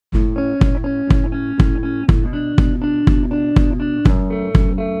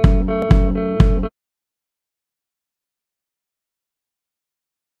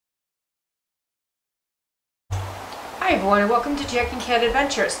everyone, and welcome to Jack and Cat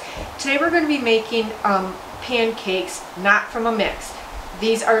Adventures. Today we're going to be making pancakes, not from a mix.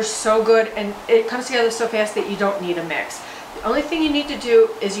 These are so good and it comes together so fast that you don't need a mix. The only thing you need to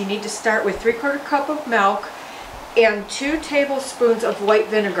do is you need to start with 3/4 cup of milk and 2 tablespoons of white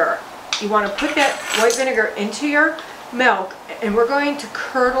vinegar. You want to put that white vinegar into your milk and we're going to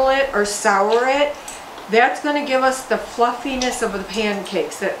curdle it or sour it. That's going to give us the fluffiness of the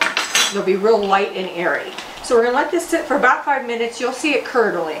pancakes, that they'll be real light and airy. So we're going to let this sit for about 5 minutes. You'll see it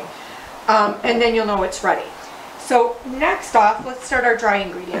curdling and then you'll know it's ready. So next off, let's start our dry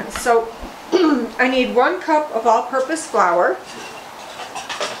ingredients. So I need 1 cup of all-purpose flour,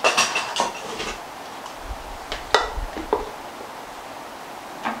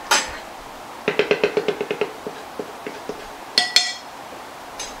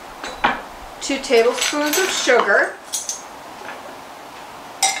 2 tablespoons of sugar,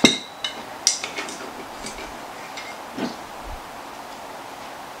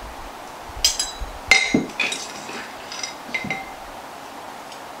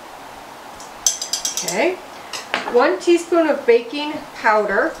 okay, 1 teaspoon of baking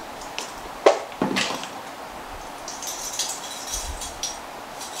powder,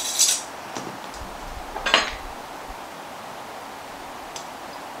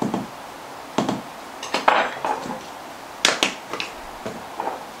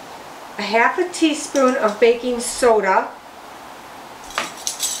 a 1/2 teaspoon of baking soda,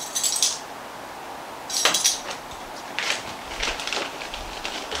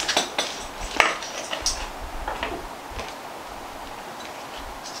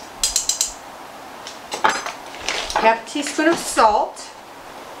 half teaspoon of salt,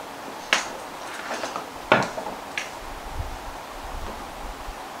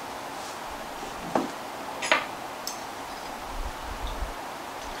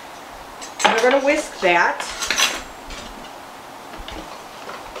 and we're going to whisk that.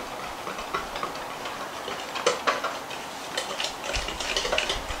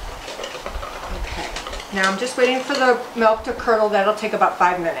 Okay, now I'm just waiting for the milk to curdle. That'll take about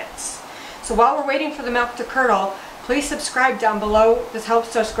 5 minutes. So while we're waiting for the milk to curdle, please subscribe down below. This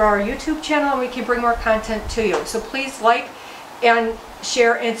helps us grow our YouTube channel and we can bring more content to you. So please like and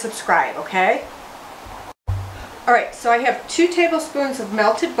share and subscribe, okay? Alright, so I have 2 tablespoons of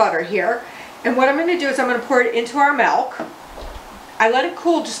melted butter here. And what I'm going to do is I'm going to pour it into our milk. I let it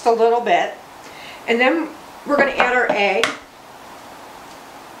cool just a little bit. And then we're going to add our egg.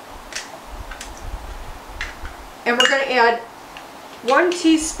 And we're going to add 1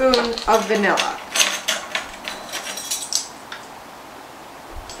 teaspoon of vanilla.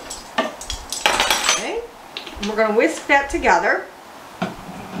 Okay, and we're going to whisk that together.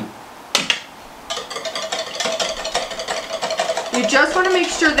 You just want to make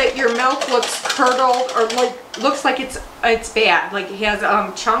sure that your milk looks curdled or looks like it's bad, like it has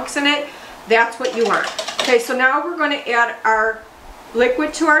chunks in it. That's what you want. Okay, so now we're going to add our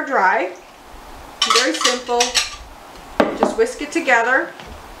liquid to our dry. Very simple. Just whisk it together.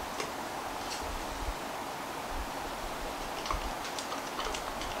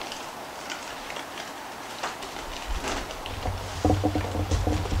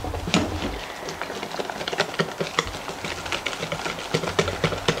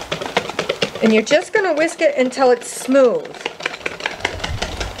 And you're just going to whisk it until it's smooth.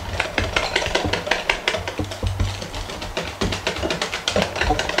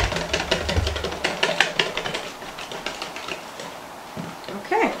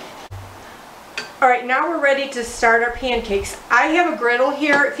 Okay. Alright, now we're ready to start our pancakes. I have a griddle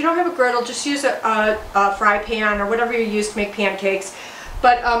here. If you don't have a griddle, just use a fry pan or whatever you use to make pancakes.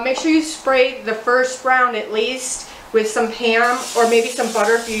 But make sure you spray the first round at least with some Pam or maybe some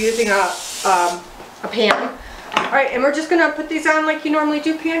butter if you're using a pan. Alright, and we're just going to put these on like you normally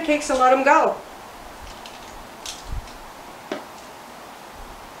do pancakes and let them go.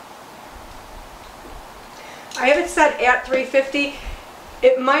 I have it set at 350.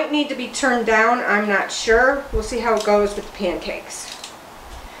 It might need to be turned down, I'm not sure. We'll see how it goes with the pancakes.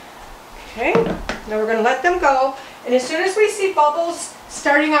 Okay, now we're going to let them go. And as soon as we see bubbles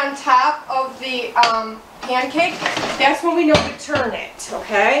starting on top of the pancake, that's when we know to turn it,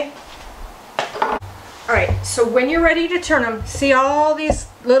 okay? Alright, so when you're ready to turn them, see all these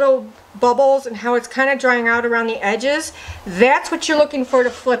little bubbles and how it's kind of drying out around the edges? That's what you're looking for to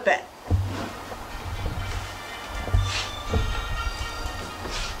flip it.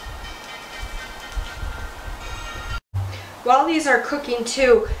 While these are cooking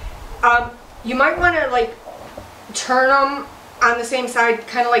too, you might want to like turn them on the same side,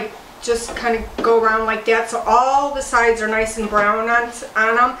 kind of like just kind of go around like that so all the sides are nice and brown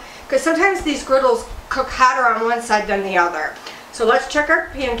on them, because sometimes these griddles cook hotter on one side than the other. So let's check our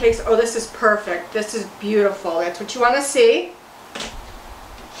pancakes. Oh, this is perfect. This is beautiful. That's what you want to see.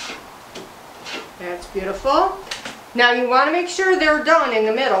 That's beautiful. Now you want to make sure they're done in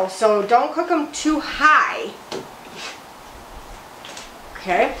the middle, so don't cook them too high.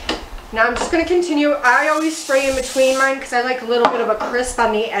 Okay. Now I'm just going to continue. I always spray in between mine because I like a little bit of a crisp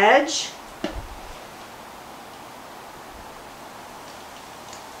on the edge.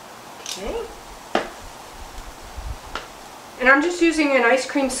 Okay. And I'm just using an ice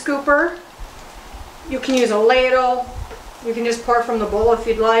cream scooper. You can use a ladle. You can just pour from the bowl if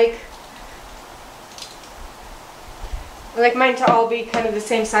you'd like. I like mine to all be kind of the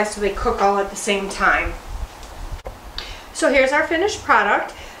same size so they cook all at the same time. So here's our finished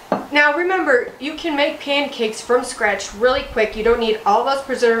product. Now remember, you can make pancakes from scratch really quick. You don't need all those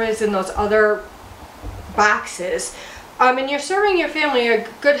preservatives in those other boxes. And you're serving your family a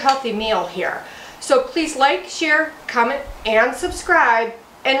good healthy meal here. So please like, share, comment, and subscribe.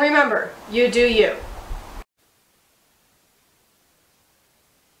 And remember, you do you.